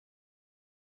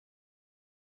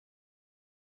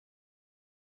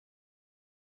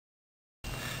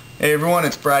Hey everyone,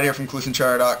 it's Brad here from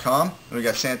CloutsnChara.com. We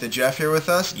got Santa Jeff here with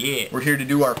us. Yeah. We're here to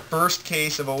do our first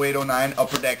case of 0809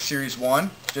 Upper Deck Series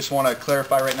 1. Just want to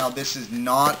clarify right now, this is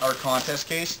not our contest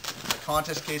case. The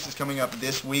contest case is coming up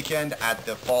this weekend at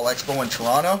the Fall Expo in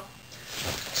Toronto.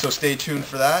 So stay tuned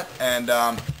for that. And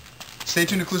stay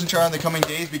tuned to CloutsnChara in the coming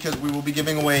days because we will be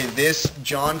giving away this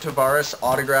John Tavares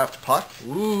autographed puck.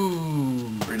 Ooh.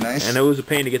 Very nice. And it was a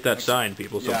pain to get that signed,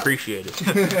 people, so appreciate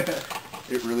it.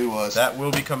 It really was. That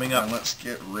will be coming up. And let's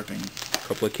get ripping. A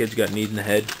couple of kids got kneed in the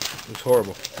head. It was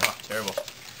horrible. Oh, terrible.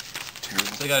 Terrible.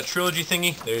 So they got a trilogy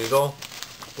thingy. There you go.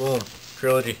 Boom.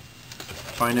 Trilogy.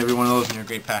 Find every one of those in your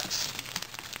great packs.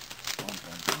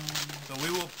 So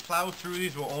we will plow through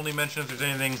these. We'll only mention if there's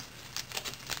anything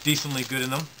decently good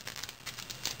in them.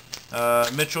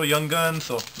 Mitchell Young Gun,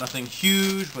 so nothing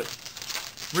huge, but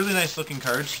really nice looking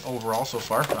cards overall so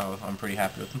far. I'm pretty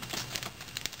happy with them.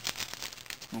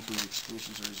 Hopefully the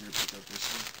exclusives are easier to pick up this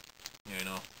year.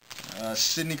 Yeah, I know.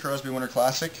 Sidney Crosby Winter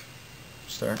Classic.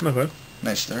 Start. Not bad.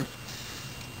 Nice start.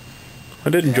 I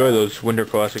did enjoy those Winter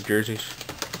Classic jerseys.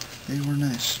 They were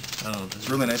nice. Oh, It's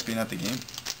really nice being at the game.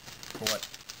 For what?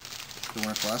 The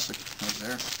Winter Classic. I was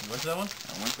there. You went to that one?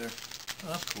 I went there. Oh,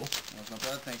 that's cool. That was not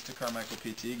bad. Thanks to Carmichael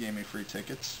PT. Gave me free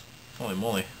tickets. Holy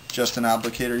moly. Justin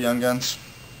Applicator Young Guns.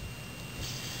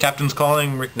 Captain's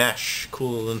Calling, Rick Nash.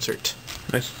 Cool little insert.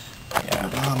 Nice.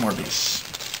 Yeah, more base.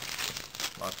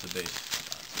 Lots of base.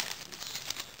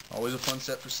 Always a fun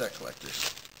set for set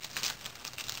collectors.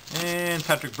 And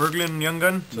Patrick Berglund Young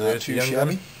Gun. So Not there's too the Young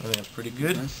shabby. Gun. I think that's pretty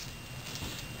good. Nice.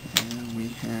 And we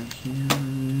have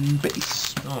here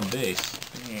base. Oh, base.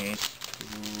 Base.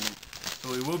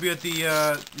 So we will be at the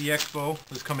expo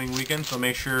this coming weekend, so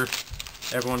make sure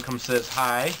everyone comes says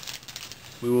hi.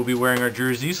 We will be wearing our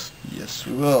jerseys. Yes,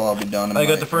 we will. I'll be down in I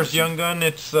got the first Young Gun.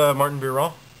 It's Martin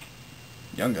Birol.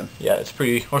 Young Gun. Yeah, it's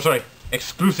pretty. Oh, sorry,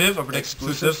 exclusive. Upper Deck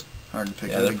exclusive. Hard to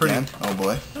pick Yeah, up they're pretty. again. Oh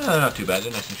boy. Not too bad.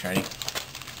 They're nice and shiny.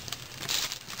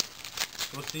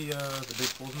 What's the big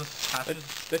holes in this?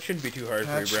 Patches? That shouldn't be too hard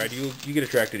for you, Brad. You get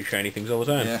attracted to shiny things all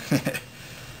the time. Yeah.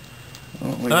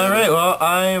 Alright, well,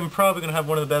 I am probably going to have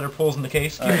one of the better pulls in the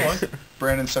case. Keep going.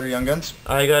 Brandon Sutter Young Guns.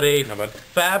 I got a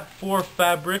Fab 4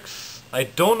 Fabrics. I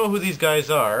don't know who these guys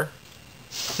are.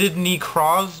 Sidney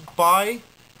Crosby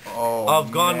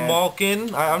of Gone man.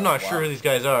 Malkin. I'm not sure who these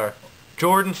guys are.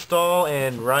 Jordan Stahl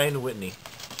and Ryan Whitney.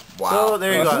 Wow. So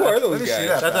there you go. Who are those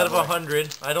guys? That's out of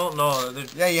 100. I don't know.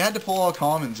 Yeah, you had to pull all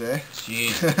commons, eh?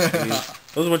 Jeez.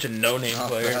 Those are a bunch of no-name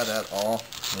players. Not at all.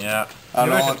 Yeah. I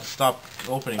Maybe I don't should stop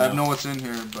opening I them. know what's in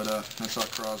here, but I saw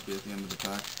Crosby at the end of the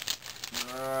pack.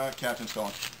 Captain's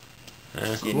Calling.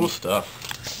 Cool stuff.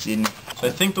 Sydney. So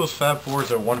I think those Fab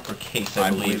 4s are one per case, I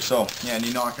believe. So. Yeah, and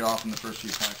you knock it off in the first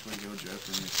few packs. Way to go, Jeff.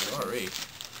 Sorry.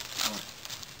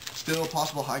 Still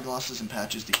possible high glosses and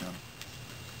patches to come.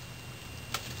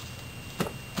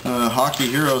 Hockey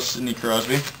Heroes, Sidney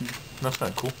Crosby. That's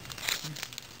kind of cool.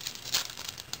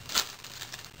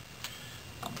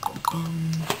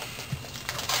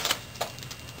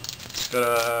 Got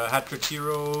a Hat-Trick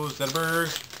Heroes,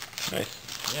 Zetterberg.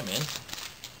 Nice. Yeah, man.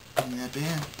 Give me that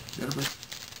band. Zetterberg.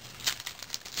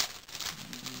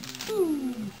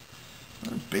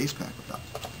 Another base pack with that.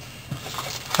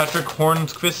 Patrick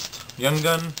Hornquist, Young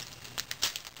Gun.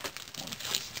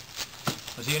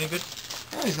 Is he any good?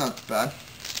 Yeah, he's not bad.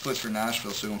 Plays for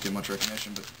Nashville, so he won't get much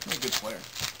recognition, but he's a good player.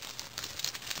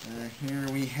 Here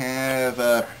we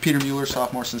have Peter Mueller,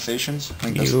 Sophomore Sensations. I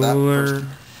think that's that first.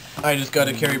 I just got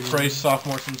a Carey Price,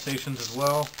 Sophomore Sensations as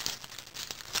well.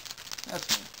 That's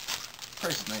nice.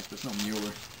 Price is nice, but it's no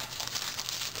Mueller.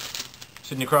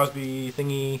 Sidney Crosby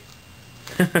thingy.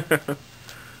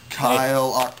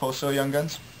 Kyle Okposo, Young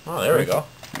Guns. Oh, there we go.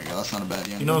 There you go, that's not a bad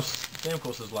Young You know, Gun.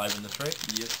 Stamkos is live in this, right?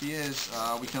 Yes, he is.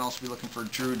 We can also be looking for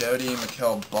Drew Doughty,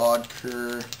 Mikhail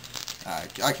Bodker.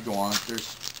 I could go on.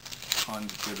 There's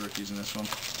tons of good rookies in this one.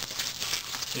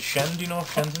 Is Shen, do you know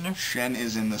if Shen's in there? Shen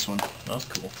is in this one. That's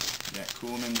cool. Yeah,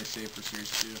 Kuhlman they saved for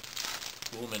Series 2.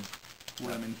 Coolman.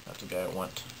 Lemon. That's a guy I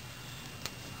want.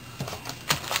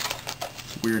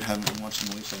 It's weird having been watching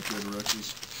the Leafs have good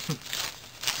rookies.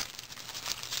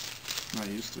 Not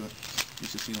used to it.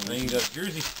 Used to seeing the Then you got a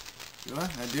jersey. Do I?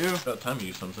 I do. About time you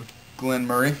use something. Glenn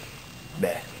Murray.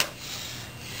 Bah.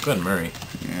 Glenn Murray.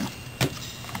 Yeah.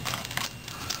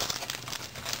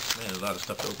 Man, there's a lot of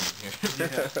stuff to open in here.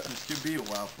 Yeah, this could be a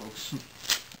while, folks.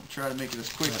 I'll try to make it as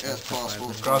quick as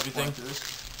possible. Crosby thing?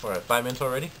 Alright, 5 minutes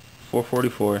already?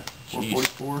 4:44.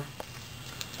 4:44.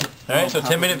 Alright, so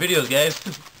 10-minute videos, guys.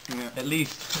 Yeah. At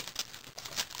least.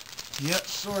 Yeah,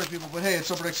 sorry people, but hey, it's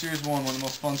Upper Deck Series 1, one of the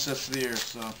most fun sets of the year,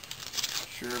 so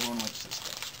sure everyone likes this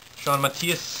stuff. Sean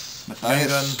Matthias. Matthias. Young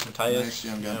Gun, Matthias. Nice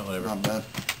Young Gun. Yeah, whatever. Not bad.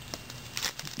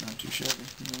 Not too shabby.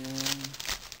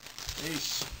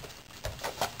 Ace.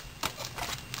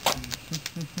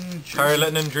 Chara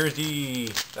Lettinen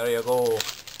jersey. There you go.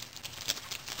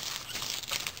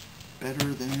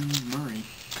 Better than Murray.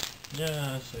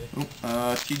 Yeah, I see.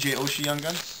 Oh, TJ Oshie Young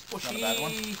Guns. Oshie. Not a bad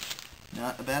one.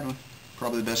 Not a bad one.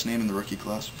 Probably the best name in the rookie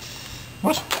class.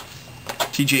 What?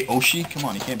 TJ Oshie? Come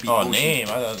on, you can't beat Oshie. Name.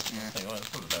 I thought Yeah. that's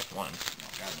the best one. No,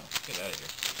 God no. Get out of here.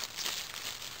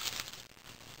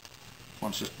 Well,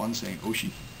 it's just fun saying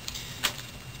Oshie.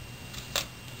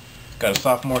 Got a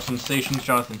sophomore sensations,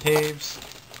 Jonathan Taves.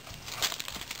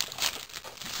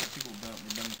 People have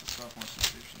done with the sophomore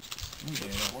sensations.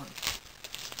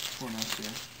 Poor nice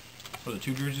guy. For the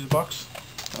 2 jerseys box?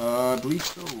 I believe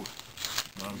so.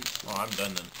 I'm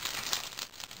done then.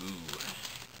 Ooh.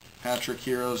 Patrick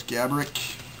Heroes Gabrick.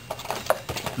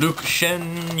 Luke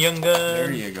Shen Young Gun.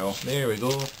 There you go. There we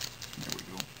go. There we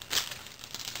go.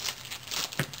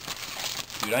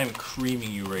 Dude, I am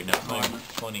creaming you right now. It's not even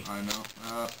funny. I know.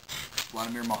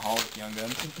 Vladimir Mahalik Young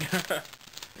Gun.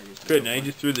 Good, now you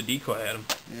just threw the decoy at him.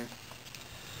 Yeah.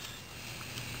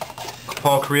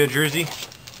 Paul Korea jersey.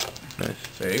 Nice.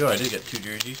 There you go, I did get 2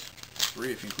 jerseys.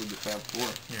 3 if you include the Fab 4.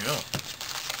 Here you go.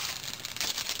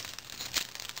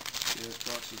 Yeah, this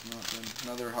box is not done.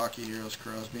 Another Hockey Heroes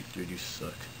Crosby. Dude, you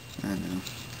suck. I know.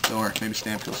 Don't worry, maybe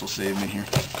Stamkos will save me here.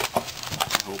 I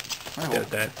hope. I hope. Got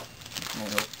that. I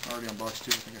hope. Already on box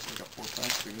 2. I think I still got 4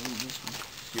 packs to go in this one.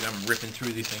 Dude, I'm ripping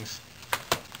through these things.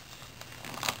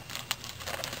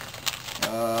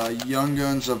 Young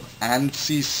Guns of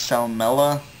Ansi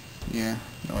Salmela. Yeah,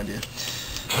 no idea.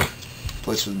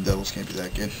 Place for the Devils can't be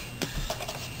that good.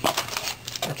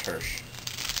 That's harsh.